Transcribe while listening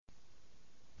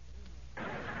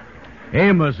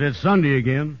Amos, it's Sunday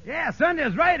again. Yeah,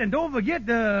 Sunday's right, and don't forget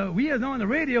we is on the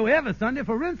radio every Sunday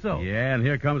for Rinso. Yeah, and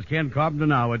here comes Ken Carpenter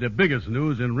now with the biggest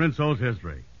news in Rinso's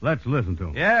history. Let's listen to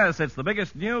him. Yes, it's the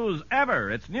biggest news ever.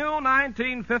 It's new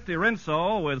 1950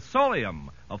 Rinso with Solium,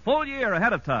 a full year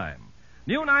ahead of time.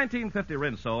 New 1950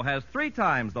 Rinso has 3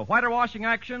 times the whiter washing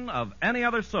action of any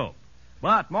other soap.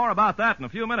 But more about that in a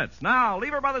few minutes. Now,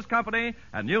 Lever Brothers Company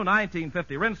and new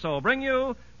 1950 Rinso bring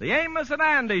you the Amos and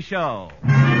Andy Show.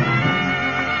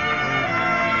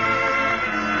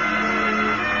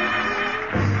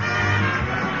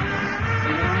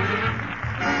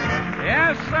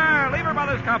 Yes, sir. Lever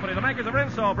Brothers Company, the makers of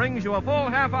Rinso, brings you a full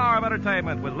half hour of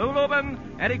entertainment with Lou Lubin,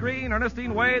 Eddie Green,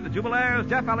 Ernestine Wade, the Jubilaires,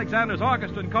 Jeff Alexander's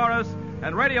Orchestra and Chorus,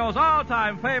 and radio's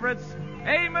all-time favorites,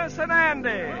 Amos and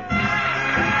Andy.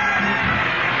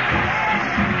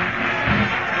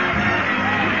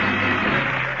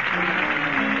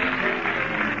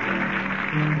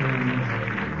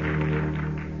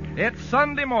 It's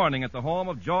Sunday morning at the home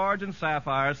of George and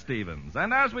Sapphire Stevens.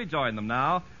 And as we join them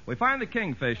now, we find the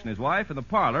Kingfish and his wife in the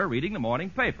parlor reading the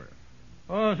morning paper.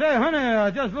 Say,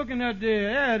 honey, just looking at the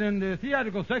ad in the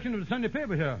theatrical section of the Sunday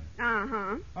paper here.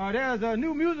 Uh-huh. There's a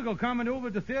new musical coming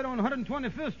over to theater on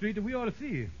 125th Street that we ought to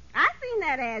see. I seen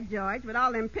that ad, George, with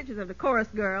all them pictures of the chorus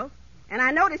girls. And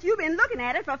I noticed you've been looking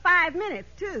at it for 5 minutes,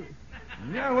 too.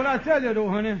 Yeah, well, I tell you, though,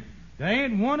 honey, there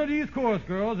ain't one of these chorus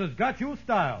girls that's got your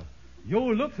style,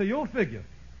 your looks, or your figure.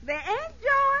 They ain't,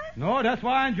 George? No, that's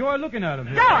why I enjoy looking at them.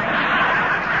 George!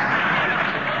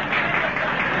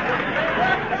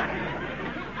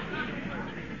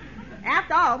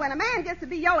 After all, when a man gets to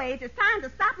be your age, it's time to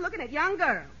stop looking at young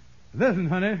girls. Listen,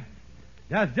 honey,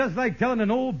 that's just like telling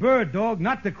an old bird dog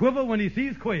not to quiver when he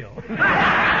sees quail.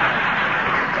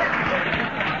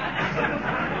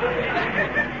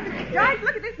 George,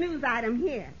 look at this news item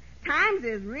here. Times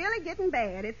is really getting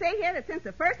bad. It say here that since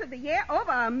the first of the year,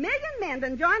 over 1 million men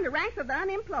done joined the ranks of the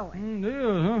unemployed.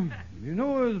 Yeah, huh? You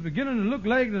know, it's beginning to look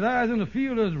like the eyes in the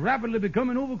field is rapidly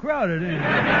becoming overcrowded, ain't it?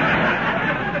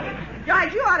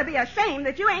 George, you ought to be ashamed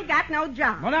that you ain't got no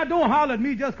job. Well, now, don't holler at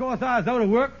me just 'cause I was out of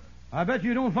work. I bet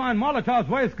you don't find Molotov's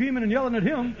wife screaming and yelling at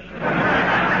him. The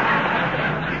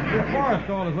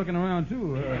Forrestal is looking around,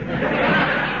 too.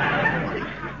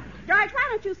 George, why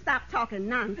don't you stop talking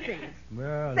nonsense?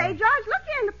 Well, Say, George, look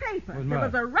here in the paper. There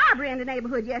was a robbery in the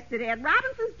neighborhood yesterday at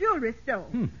Robinson's jewelry store.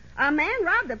 A man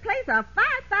robbed a place of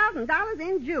 $5,000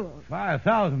 in jewels.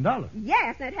 $5,000?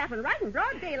 Yes, and it happened right in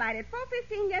broad daylight at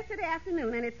 4:15 yesterday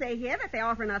afternoon. And it say here that they're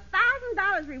offering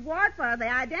 $1,000 reward for the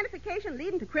identification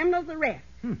leading to criminal's arrest.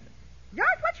 George,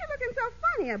 what you looking so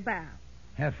funny about?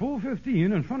 At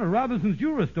 4:15 in front of Robinson's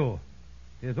jewelry store.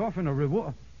 There's offering a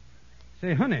reward.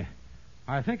 Say, honey,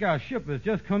 I think our ship has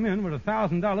just come in with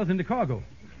 $1,000 in the cargo.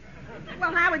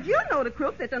 Well, how would you know the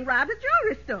crook that done robbed the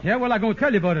jewelry store? Yeah, well, I'm going to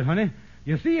tell you about it, honey.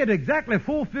 You see, at exactly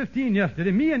 4:15 yesterday,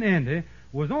 me and Andy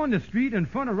was on the street in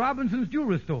front of Robinson's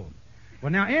jewelry store.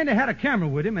 Well, now, Andy had a camera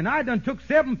with him, and I done took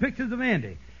 7 pictures of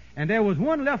Andy. And there was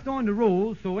one left on the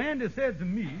roll, so Andy said to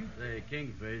me... Say,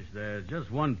 Kingfish, there's just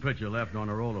one picture left on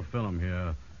the roll of film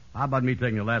here. How about me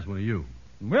taking the last one of you?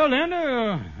 Well, Andy,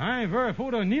 I ain't very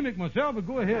photo-anemic myself, but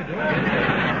go ahead.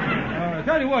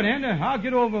 Tell you what, Andy, I'll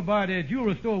get over by the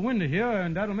jewelry store window here,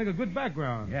 and that'll make a good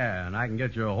background. Yeah, and I can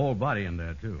get your whole body in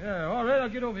there, too. Yeah, all right, I'll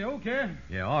get over here, okay?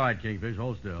 Yeah, all right, Kingfish,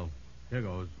 hold still. Here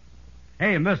goes.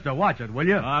 Hey, mister, watch it, will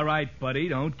you? All right, buddy,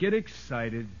 don't get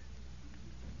excited.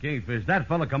 Kingfish, that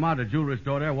fella come out of the jewelry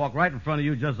store there, walk right in front of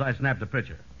you just as I snapped the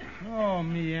picture. Oh,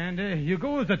 me, Andy. You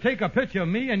goes to take a picture of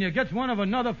me, and you gets one of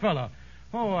another fella.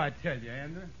 Oh, I tell you,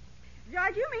 Andy.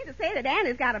 George, you mean to say that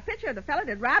Andy's got a picture of the fella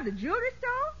that robbed the jewelry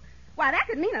store? Why, that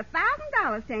could mean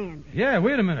 $1,000 to Andy. Yeah,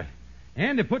 wait a minute.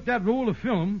 Andy put that roll of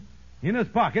film in his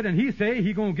pocket, and he say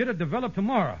he gonna get it developed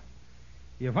tomorrow.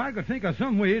 If I could think of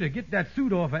some way to get that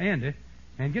suit off of Andy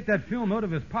and get that film out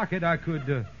of his pocket, I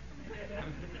could,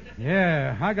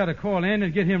 Yeah, I gotta call Andy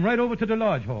and get him right over to the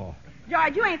lodge hall.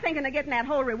 George, you ain't thinking of getting that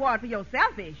whole reward for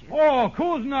yourself, is you? Oh,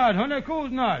 course not, honey,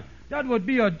 course not. That would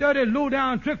be a dirty,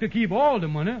 low-down trick to keep all the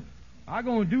money. I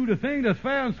gonna do the thing that's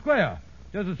fair and square.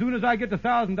 Just as soon as I get the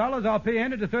 $1,000, I'll pay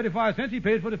Andy the 35 cents he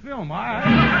paid for the film. All right?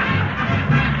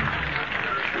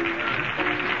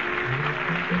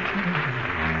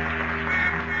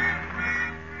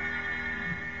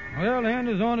 Well,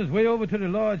 Andy's on his way over to the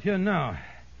lodge here now.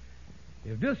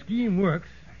 If this scheme works,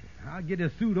 I'll get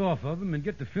his suit off of him and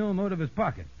get the film out of his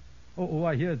pocket. Oh,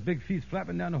 I hear his big feet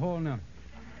flapping down the hall now.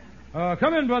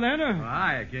 Come in, Brother Andy.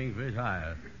 Hiya, Kingfish,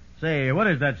 hiya. Say, what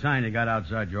is that sign you got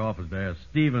outside your office there?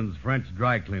 Stevens French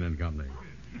Dry Cleaning Company.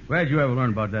 Where'd you ever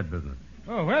learn about that business?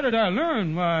 Oh, where did I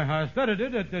learn? Why, I studied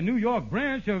it at the New York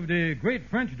branch of the great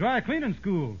French dry cleaning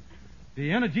school, the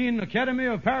Energene Academy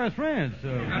of Paris, France.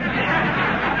 Well,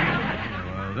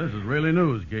 this is really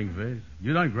news, Kingfish.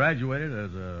 You done graduated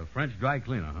as a French dry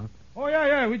cleaner, huh? Oh,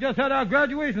 yeah. We just had our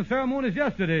graduation ceremonies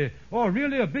yesterday. Oh,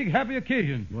 really a big, happy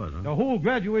occasion. Was, huh? The whole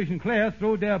graduation class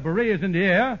throwed their berets in the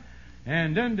air,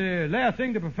 and then the last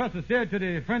thing the professor said to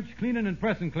the French cleaning and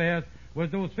pressing class was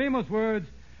those famous words,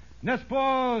 "N'est-ce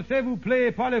pas, s'il vous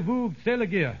plaît, parlez-vous, c'est la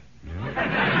guerre."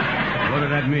 Yeah. What did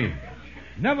that mean?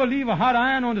 Never leave a hot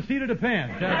iron on the seat of the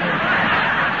pants.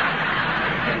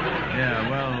 Yeah,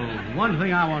 well, one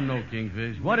thing I want to know,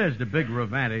 Kingfish, what is the big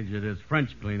advantage of this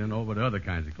French cleaning over the other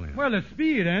kinds of cleaning? Well, it's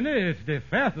speed, Andy. It's the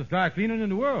fastest dry cleaning in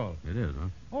the world. It is, huh?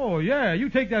 Oh, yeah. You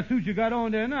take that suit you got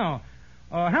on there now.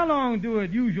 How long do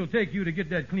it usually take you to get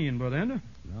that clean, Brother Andy?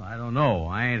 Well, I don't know.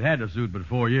 I ain't had the suit but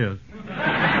 4 years. You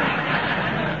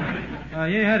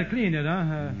ain't had it cleaned yet, huh?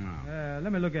 No.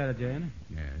 Let me look at it, Andy.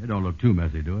 Yeah, it don't look too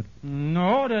messy, do it?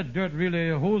 No, that dirt really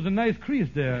holds a nice crease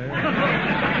there.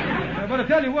 But I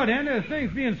tell you what, Andy,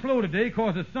 things being slow today,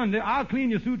 'cause it's Sunday, I'll clean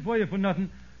your suit for you for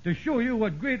nothing to show you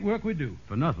what great work we do.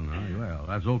 For nothing, huh? Well,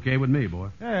 that's okay with me, boy.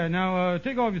 Yeah, now,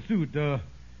 take off your suit.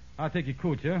 I'll take your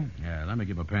coat, yeah? Yeah, let me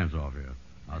get my pants off here.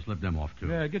 I'll slip them off, too.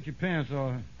 Yeah, get your pants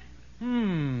off.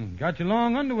 Got your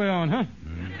long underwear on, huh?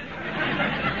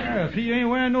 Yeah, see, you ain't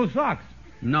wearing no socks.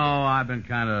 No, I've been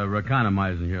kind of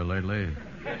economizing here lately.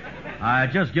 I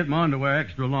just get my underwear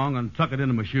extra long and tuck it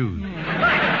into my shoes. Yeah,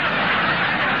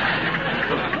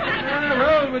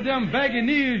 well, with them baggy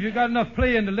knees, you got enough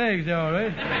play in the legs there, all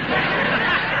right?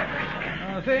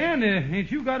 Say, Andy,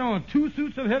 ain't you got on 2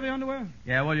 suits of heavy underwear?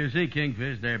 Yeah, well, you see,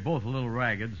 Kingfish, they're both a little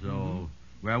ragged, so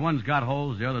where one's got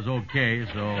holes, the other's okay,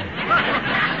 so...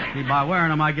 See, by wearing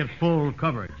them, I get full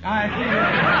coverage. I see.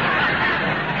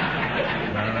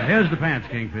 Here's the pants,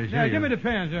 Kingfish. Yeah, Here give you me the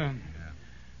pants, yeah.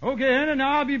 Okay, Andy,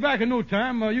 now I'll be back in no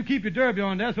time. You keep your derby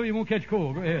on there so you won't catch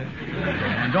cold. Go ahead.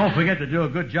 And don't forget to do a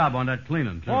good job on that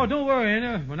cleaning, too. Oh, don't worry,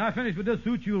 Andy. When I finish with this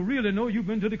suit, you'll really know you've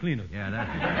been to the cleaners. Yeah, that's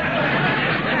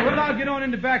Well, I'll get on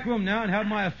in the back room now and have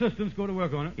my assistants go to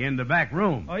work on it. in the back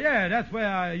room. Oh, yeah, that's where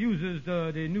I uses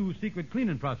the new secret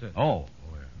cleaning process. Oh,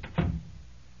 yeah.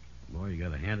 Boy, you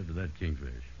got to hand it to that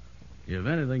Kingfish. If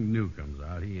anything new comes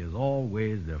out, he is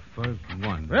always the first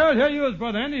one. Well, here you is,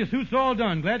 Brother Andy. Your suit's all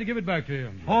done. Glad to give it back to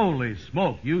you. Holy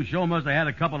smoke. You sure must have had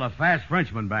a couple of fast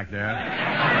Frenchmen back there.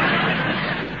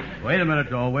 Wait a minute,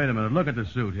 though. Wait a minute. Look at the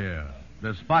suit here.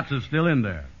 The spots are still in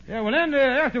there. Yeah, well, Andy,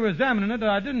 after examining it,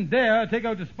 I didn't dare take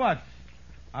out the spots.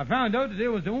 I found out that it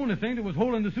was the only thing that was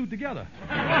holding the suit together.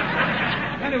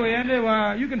 Anyway, Andy,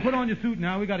 you can put on your suit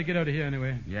now. We got to get out of here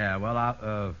anyway. Yeah,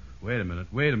 well, wait a minute.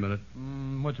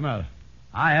 What's the matter?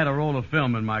 I had a roll of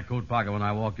film in my coat pocket when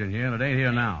I walked in here, and it ain't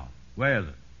here now. Where is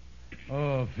it?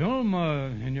 Film,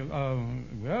 in your,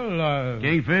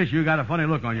 Kingfish, you got a funny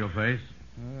look on your face.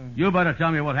 You better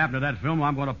tell me what happened to that film, or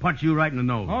I'm going to punch you right in the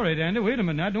nose. All right, Andy, wait a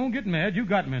minute now. Don't get mad. You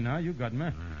got me now. You got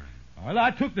me. Well,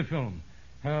 I took the film.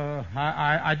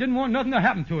 I didn't want nothing to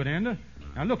happen to it, Andy.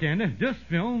 Now, look, Andy, this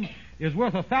film is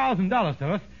worth $1,000 to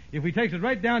us if we takes it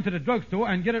right down to the drugstore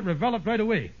and get it reveloped right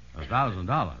away.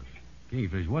 $1,000?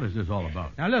 Kingfish, what is this all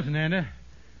about? Now, listen, Andy.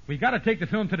 We got to take the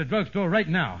film to the drugstore right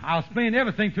now. I'll explain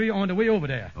everything to you on the way over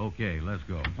there. Okay, let's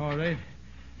go. All right.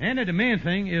 Andy, the main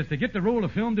thing is to get the roll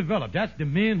of film developed. That's the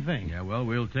main thing. Yeah, well,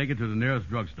 we'll take it to the nearest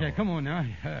drugstore. Yeah, come on now.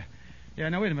 Yeah,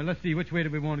 now, wait a minute. Let's see. Which way do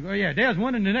we want to go? Oh, yeah, there's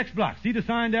one in the next block. See the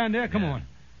sign down there? Come on.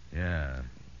 Yeah.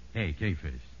 Hey,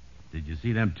 Kingfish, did you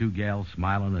see them 2 gals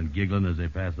smiling and giggling as they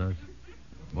passed us?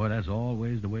 Boy, that's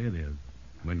always the way it is.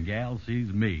 When gals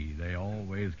sees me, they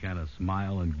always kind of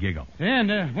smile and giggle.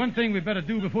 And one thing we better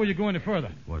do before you go any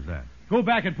further. What's that? Go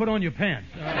back and put on your pants.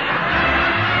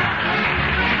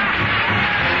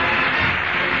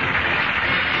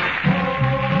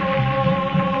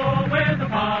 With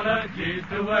apologies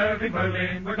to Irving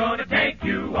Berlin, we're going to take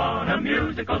you on a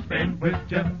musical spin with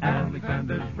Jeff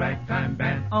Alexander's Ragtime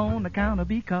Band. On account of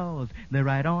because they're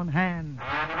right on hand.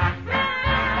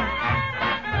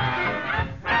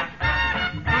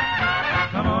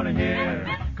 Come on in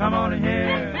here, come on in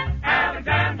here,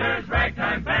 Alexander's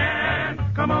Ragtime Band.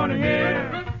 Come on in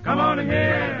here, come on in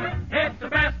here, it's the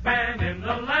best band in the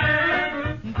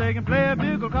land. They can play a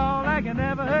bugle call like you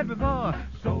never heard before.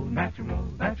 So natural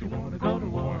that you want to go to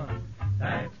war.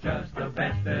 That's just the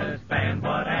bestest band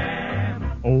what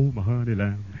am. Oh, my honey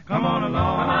lamb. Come on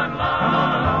along, come on along, come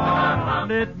on along, come on along.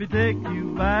 Let me take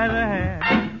you by the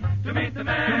hand. To meet the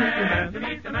man, to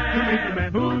meet the man, to meet the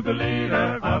man, who's the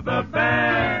leader of the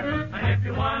band. And if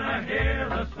you want to hear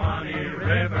the Swanee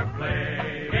River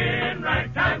play in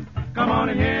ragtime, come on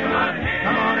in here, come on in here,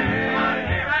 come on in here.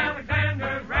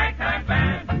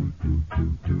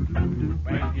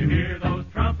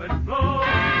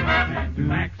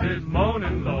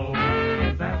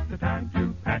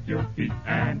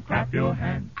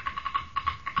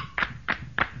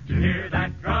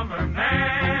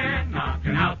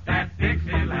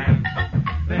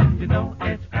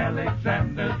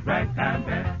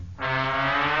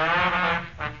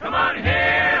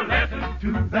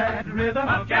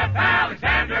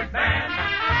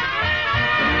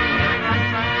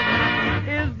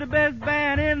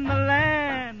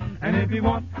 if you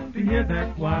want to hear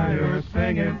that choir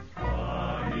singing.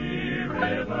 Swanee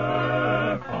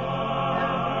River,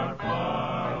 far,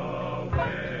 far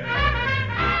away.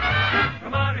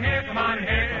 Come on here, come on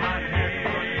here, come on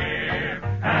here.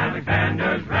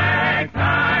 Alexander's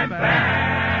Ragtime Band.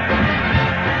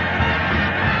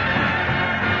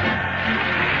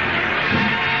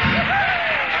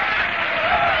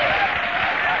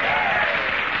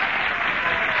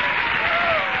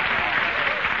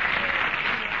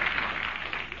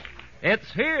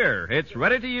 It's here. It's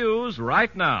ready to use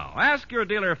right now. Ask your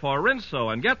dealer for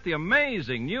Rinso and get the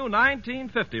amazing new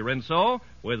 1950 Rinso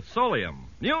with Solium.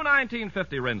 New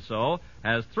 1950 Rinso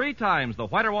has 3 times the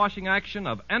whiter washing action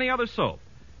of any other soap.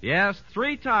 Yes,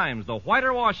 3 times the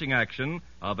whiter washing action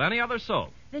of any other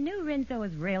soap. The new Rinso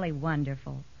is really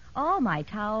wonderful. All my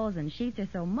towels and sheets are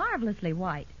so marvelously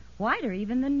white, whiter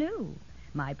even than new.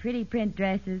 My pretty print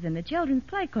dresses and the children's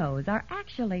play clothes are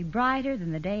actually brighter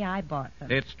than the day I bought them.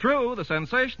 It's true, the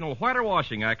sensational whiter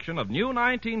washing action of new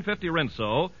 1950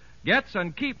 Rinso gets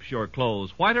and keeps your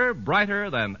clothes whiter, brighter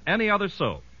than any other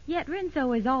soap. Yet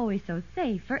Rinso is always so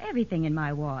safe for everything in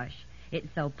my wash.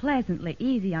 It's so pleasantly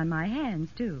easy on my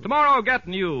hands, too. Tomorrow, get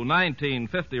new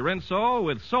 1950 Rinso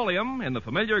with Solium in the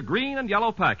familiar green and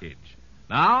yellow package.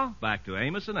 Now, back to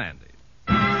Amos and Andy.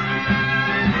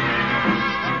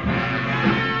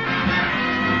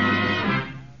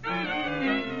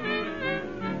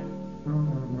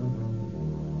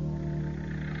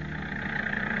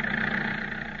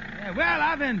 Well,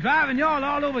 I've been driving y'all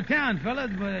all over town,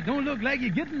 fellas, but it don't look like you're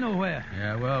getting nowhere.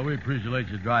 Yeah, well, we appreciate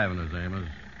you driving us, Amos.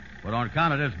 But on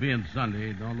account of this being Sunday,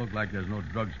 it don't look like there's no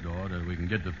drugstore that we can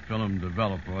get the film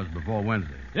developed for us before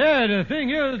Wednesday. Yeah, the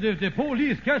thing is, if the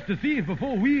police catch the thief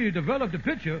before we develop the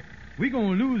picture, we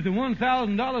gonna lose the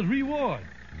 $1,000 reward.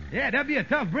 Yeah, that'd be a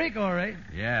tough break, all right.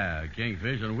 Yeah,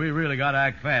 Kingfish, and we really got to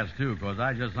act fast, too, because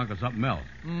I just thunk of something else.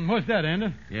 What's that,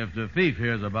 Andy? If the thief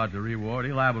hears about the reward,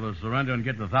 he's liable to surrender and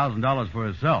get the $1,000 for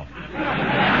himself.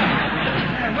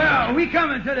 Well, we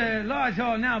coming to the lodge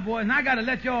hall now, boys, and I got to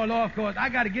let y'all off, because I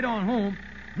got to get on home.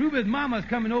 Ruby's mama's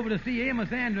coming over to see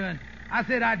Amos Andrew, and I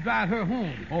said I'd drive her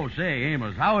home. Oh, say,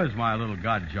 Amos, how is my little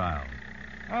godchild?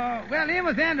 Well,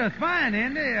 Amos Andrew's fine,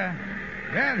 Andy.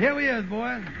 Well, here he is,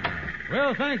 boys.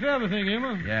 Well, thanks for everything,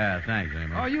 Amos. Yeah, thanks,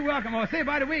 Amos. Oh, you're welcome. Oh, say,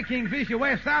 by the way, Kingfish, your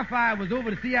wife Sapphire was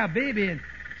over to see our baby, and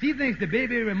she thinks the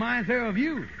baby reminds her of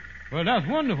you. Well, that's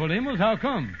wonderful, Amos. How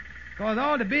come? Because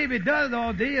all the baby does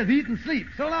all day is eat and sleep.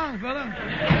 So long, fella.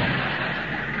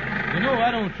 You know, I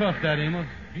don't trust that, Amos.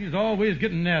 He's always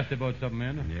getting nasty about something,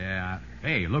 man. Yeah.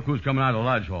 Hey, look who's coming out of the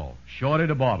lodge hall. Shorty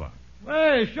the barber.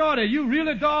 Hey, Shorty, you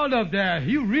really dolled up there.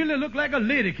 You really look like a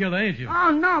lady killer, ain't you?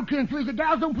 Oh, no, Kingfish. The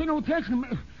gals don't pay no attention to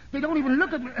me. They don't even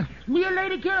look at me. Me a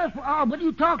lady killer? Oh, what are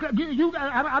you talking?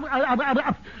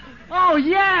 Oh,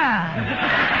 yeah.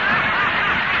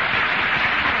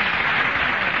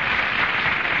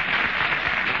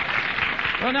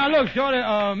 Well, now, look, Shorty,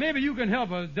 maybe you can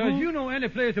help us. Does you know any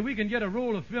place that we can get a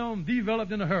roll of film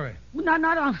developed in a hurry? Well,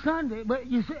 not on Sunday,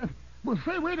 but you say... Well,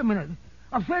 say, wait a minute.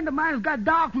 A friend of mine has got a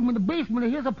dark room in the basement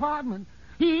of his apartment.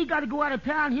 He got to go out of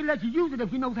town. He'll let you use it if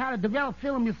he knows how to develop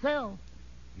film yourself.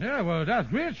 Yeah, well, that's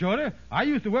great, Shorty. I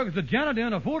used to work as a janitor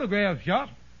in a photograph shop,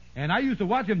 and I used to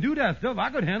watch him do that stuff. I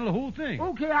could handle the whole thing.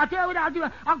 Okay, I'll tell you what I'll do.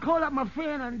 I'll call up my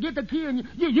friend and get the key, and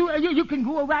you can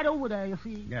go right over there, you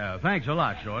see. Yeah, thanks a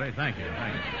lot, Shorty. Thank you.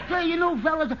 Say, you know,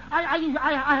 fellas,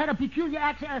 I had a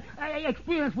peculiar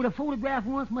experience with a photograph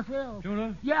once myself.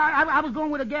 Sure? Yeah, I was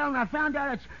going with a gal, and I found out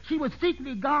that she was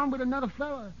secretly gone with another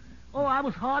fella. Oh, I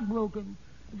was heartbroken.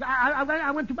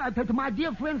 I went to my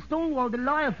dear friend Stonewall, the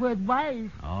lawyer, for advice.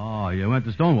 Oh, you went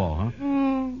to Stonewall, huh?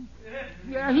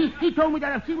 Yeah, he told me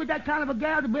that if she was that kind of a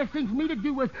gal, the best thing for me to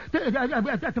do was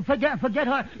to forget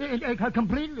her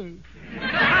completely.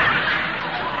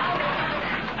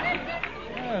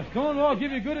 Yeah, Stonewall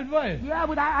give you good advice. Yeah,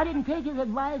 but I didn't take his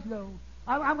advice, though.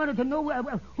 I wanted to know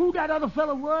who that other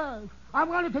fellow was. I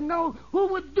wanted to know who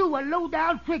would do a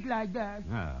low-down trick like that.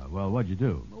 Well, what'd you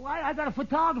do? Well, I got a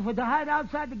photographer to hide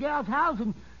outside the gal's house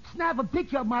and snap a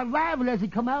picture of my rival as he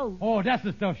come out. Oh, that's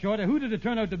the stuff, Shorty. Who did it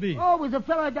turn out to be? Oh, it was a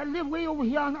fella that lived way over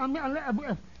here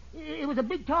it was a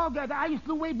big tall guy that I used to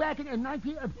know way back in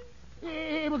 19...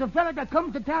 it was a fella that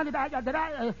comes to town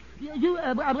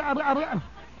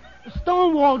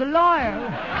Stonewall, the lawyer.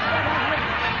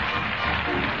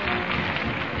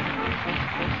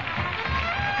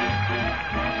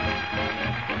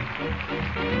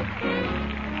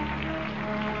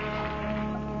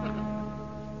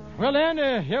 Well,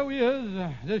 Andy, here we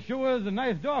is. This sure is a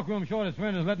nice darkroom Shorty's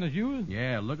friend is letting us use.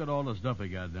 Yeah, look at all the stuff he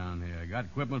got down here. Got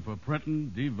equipment for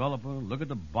printing, developer. Look at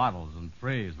the bottles and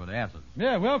trays for the acid.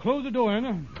 Yeah, well, close the door,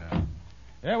 Andy. Yeah.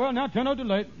 Yeah, well, now turn out the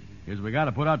light. Guess we got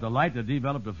to put out the light to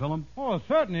develop the film? Oh,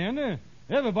 certainly, Andy.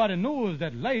 Everybody knows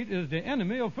that light is the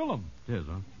enemy of film. It is,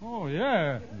 huh? Oh,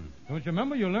 yeah. Don't you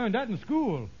remember? You learned that in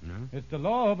school. No? It's the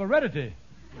law of heredity.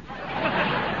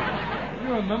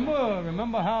 You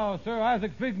remember how Sir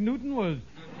Isaac Figs Newton was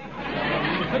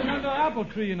sitting under an apple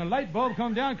tree and a light bulb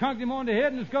come down, conked him on the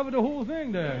head, and discovered the whole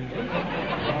thing there.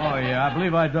 Oh, yeah, I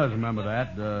believe I does remember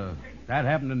that. That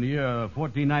happened in the year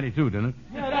 1492, didn't it?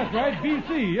 Yeah, that's right.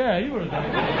 B.C. Yeah, you were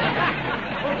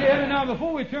right. Okay, Eddie, now,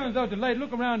 before we turn out the light,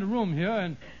 look around the room here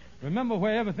and remember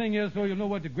where everything is so you'll know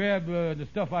what to grab the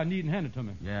stuff I need and hand it to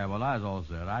me. Yeah, well, I was all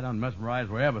set. I done mesmerized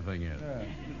where everything is. Yeah.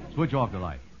 Switch off the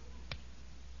light.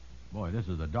 Boy, this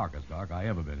is the darkest dark I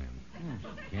ever been in.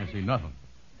 Can't see nothing.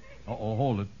 Oh,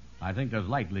 hold it. I think there's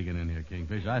light leaking in here,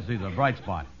 Kingfish. I see the bright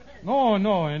spot. No,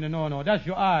 Andy, no. That's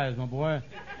your eyes, my boy.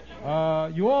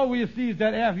 You always see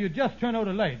that after you just turn out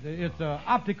the light. It's an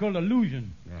optical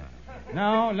illusion. Yeah.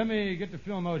 Now, let me get the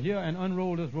film out here and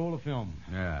unroll this roll of film.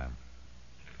 Yeah.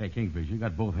 Hey, Kingfish, you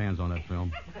got both hands on that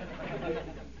film?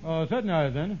 Certainly I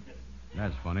then.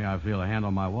 That's funny. I feel a hand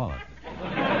on my wallet.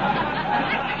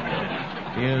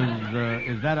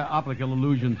 Is that an optical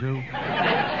illusion, too?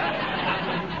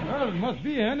 Well, it must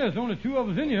be, Andy. There's only two of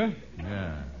us in here.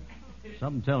 Yeah.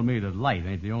 Something tells me that light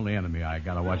ain't the only enemy I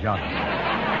gotta watch out for.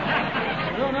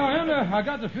 Well, now, Andy, I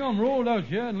got the film rolled out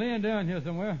here and laying down here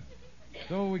somewhere.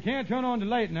 So we can't turn on the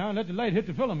light now and let the light hit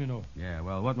the film, you know. Yeah,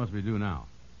 well, what must we do now?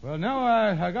 Well, now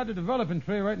I got the developing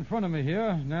tray right in front of me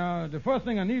here. Now, the first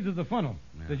thing I need is the funnel.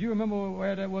 Yeah. Does you remember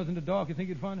where that was in the dark? You think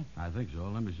you'd find it? I think so.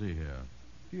 Let me see here.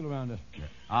 Feel around it. Yeah.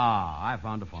 Ah, I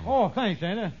found the funnel. Oh, thanks,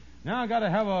 Andy. Now I got to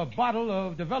have a bottle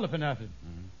of developing acid.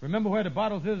 Mm-hmm. Remember where the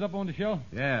bottles is up on the shelf?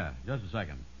 Yeah, just a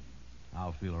second.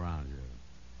 I'll feel around here.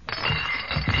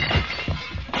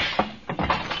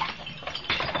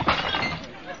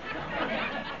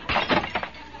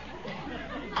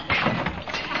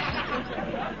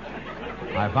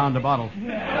 I found the bottle.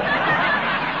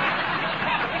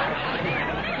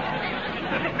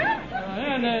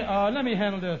 Andy, let me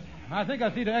handle this. I think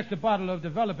I see the extra bottle of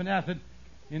developing acid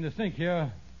in the sink here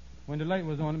when the light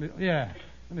was on. Let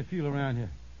me feel around here.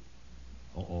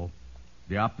 Uh-oh.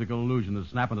 The optical illusion is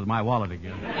snapping at my wallet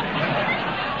again.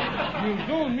 You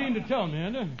don't mean to tell me,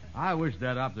 Andy. I wish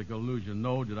that optical illusion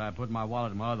knowed that I put my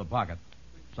wallet in my other pocket.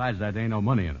 Besides that, there ain't no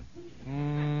money in it.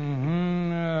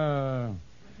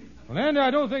 Well, Andy,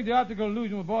 I don't think the optical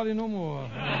illusion will bother you no more.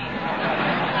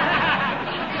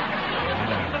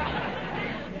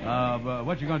 But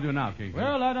what you gonna do now, Kingfish?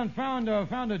 Well, I done found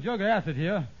a jug of acid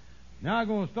here. Now I'm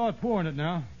going to start pouring it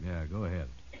now. Yeah, go ahead.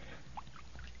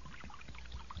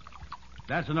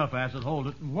 That's enough acid. Hold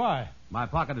it. Why? My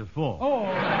pocket is full. Oh.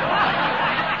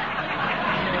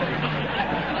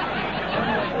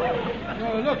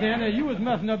 Look, Andy, you was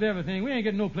messing up everything. We ain't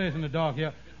getting no place in the dark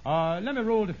here. Let me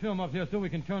roll the film up here so we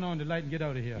can turn on the light and get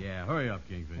out of here. Yeah, hurry up,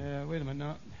 Kingfish. Yeah, wait a minute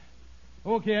now.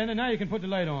 Okay, Andy, now you can put the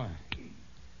light on.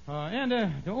 Andy,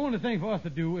 the only thing for us to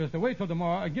do is to wait till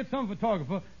tomorrow and get some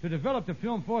photographer to develop the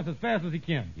film for us as fast as he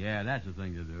can. Yeah, that's the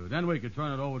thing to do. Then we could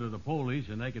turn it over to the police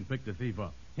and they can pick the thief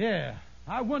up. Yeah.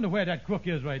 I wonder where that crook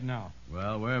is right now.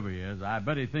 Well, wherever he is, I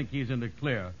bet he think he's in the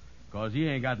clear, because he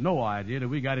ain't got no idea that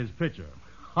we got his picture.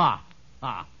 Ha!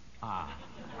 Ha! Ha!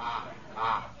 Ha!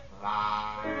 Ha!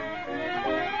 Ha!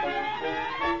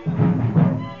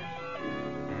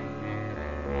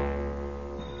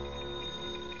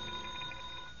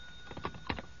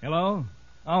 Hello?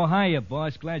 Oh, hiya,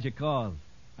 boss. Glad you called.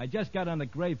 I just got on the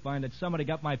grapevine that somebody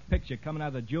got my picture coming out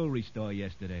of the jewelry store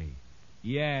yesterday.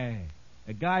 Yeah,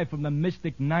 a guy from the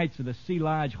Mystic Knights of the Sea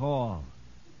Lodge Hall.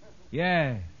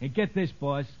 Yeah, and get this,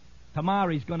 boss.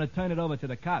 Tomorrow he's going to turn it over to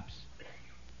the cops.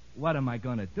 What am I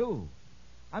going to do?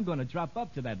 I'm going to drop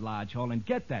up to that lodge hall and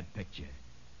get that picture.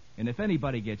 And if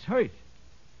anybody gets hurt,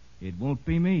 it won't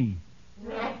be me.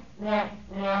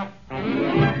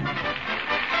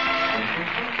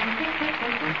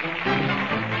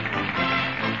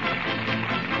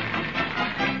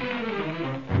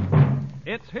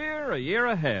 It's here a year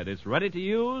ahead. It's ready to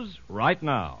use right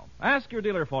now. Ask your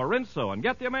dealer for Rinso and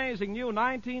get the amazing new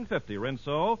 1950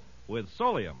 Rinso with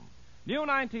Solium. New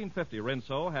 1950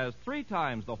 Rinso has 3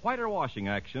 times the whiter washing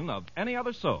action of any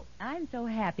other soap. I'm so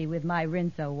happy with my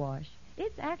Rinso wash.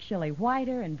 It's actually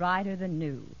whiter and brighter than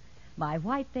new. My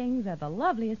white things are the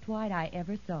loveliest white I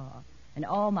ever saw. And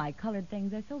all my colored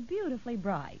things are so beautifully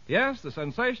bright. Yes, the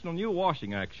sensational new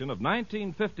washing action of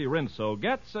 1950 Rinso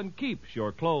gets and keeps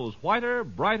your clothes whiter,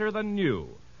 brighter than new.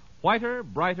 Whiter,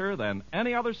 brighter than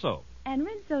any other soap. And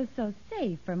Rinso's so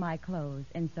safe for my clothes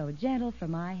and so gentle for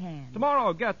my hands.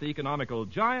 Tomorrow, get the economical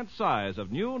giant size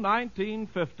of new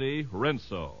 1950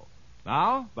 Rinso.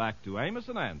 Now, back to Amos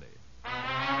and Andy.